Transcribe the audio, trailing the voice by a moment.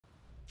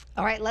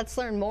All right, let's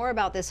learn more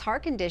about this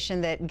heart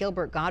condition that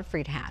Gilbert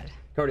Gottfried had.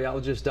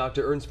 Cardiologist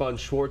Dr. Ernst von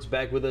Schwartz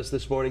back with us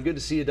this morning. Good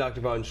to see you,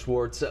 Dr. von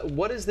Schwartz.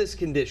 What is this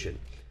condition?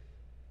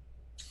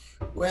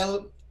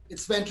 Well,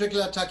 it's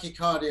ventricular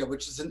tachycardia,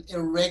 which is an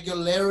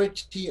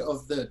irregularity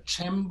of the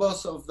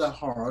chambers of the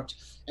heart.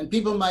 And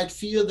people might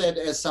feel that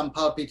as some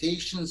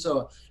palpitations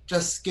or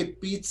just skip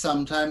beats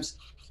sometimes.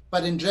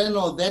 But in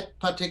general, that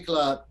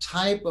particular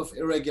type of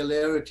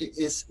irregularity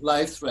is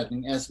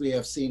life-threatening, as we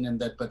have seen in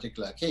that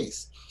particular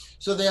case.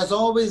 So there's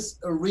always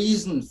a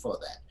reason for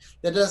that.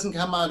 That doesn't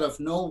come out of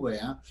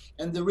nowhere.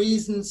 And the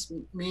reasons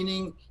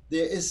meaning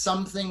there is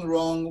something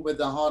wrong with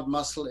the heart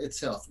muscle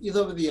itself,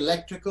 either with the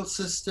electrical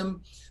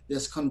system,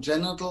 there's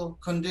congenital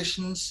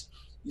conditions.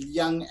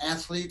 Young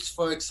athletes,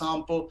 for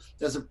example,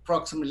 there's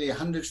approximately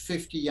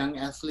 150 young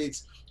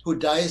athletes who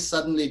die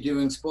suddenly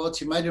during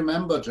sports. You might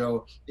remember,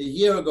 Joe, a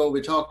year ago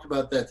we talked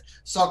about that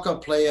soccer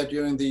player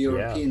during the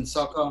European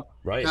Soccer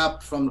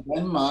Cup from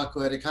Denmark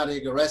who had a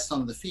cardiac arrest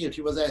on the field.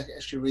 He was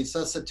actually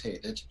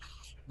resuscitated.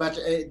 But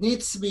it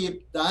needs to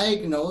be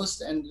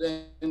diagnosed, and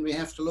then we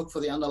have to look for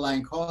the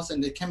underlying cause,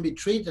 and it can be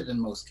treated in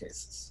most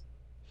cases.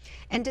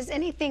 And does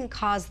anything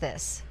cause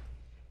this?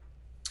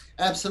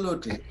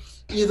 Absolutely.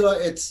 Either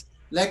it's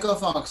lack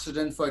of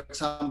oxygen, for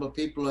example,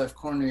 people who have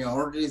coronary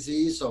artery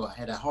disease or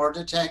had a heart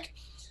attack.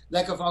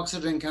 Lack of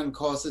oxygen can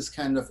cause this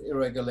kind of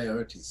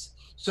irregularities.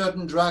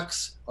 Certain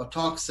drugs or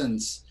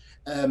toxins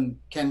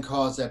can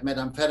cause that.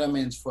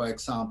 Methamphetamines, for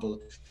example.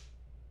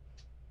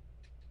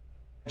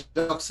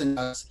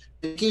 Toxins,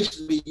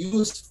 medications be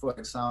used, for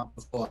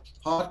example, for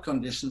heart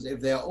conditions, if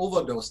they are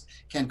overdosed,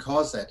 can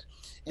cause that.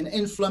 An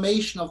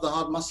inflammation of the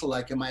heart muscle,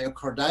 like a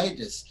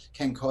myocarditis,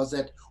 can cause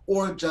that,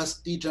 or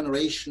just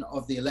degeneration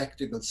of the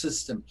electrical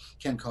system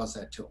can cause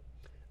that too.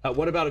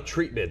 What about a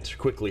treatment,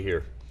 quickly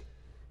here?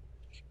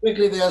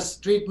 Quickly, there's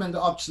treatment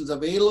options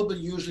available.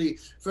 Usually,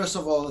 first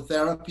of all,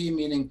 therapy,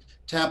 meaning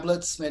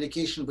tablets,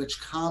 medication which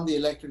calm the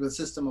electrical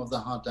system of the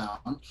heart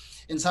down.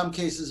 In some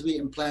cases, we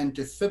implant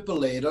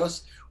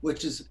defibrillators,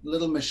 which is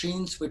little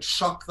machines which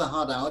shock the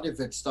heart out if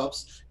it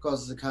stops,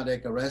 causes a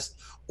cardiac arrest.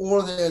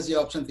 Or there's the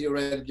option,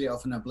 theoretically,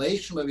 of an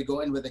ablation, where we go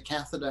in with a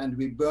catheter and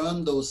we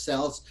burn those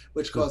cells,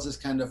 which causes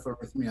kind of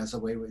arrhythmia as a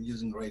way we're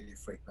using radio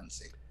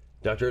frequency.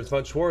 Dr. Ernst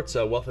von Schwartz,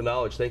 wealth of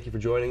knowledge. Thank you for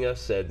joining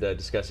us and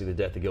discussing the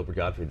death of Gilbert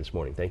Gottfried this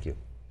morning. Thank you.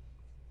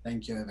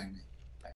 Thank you for having me.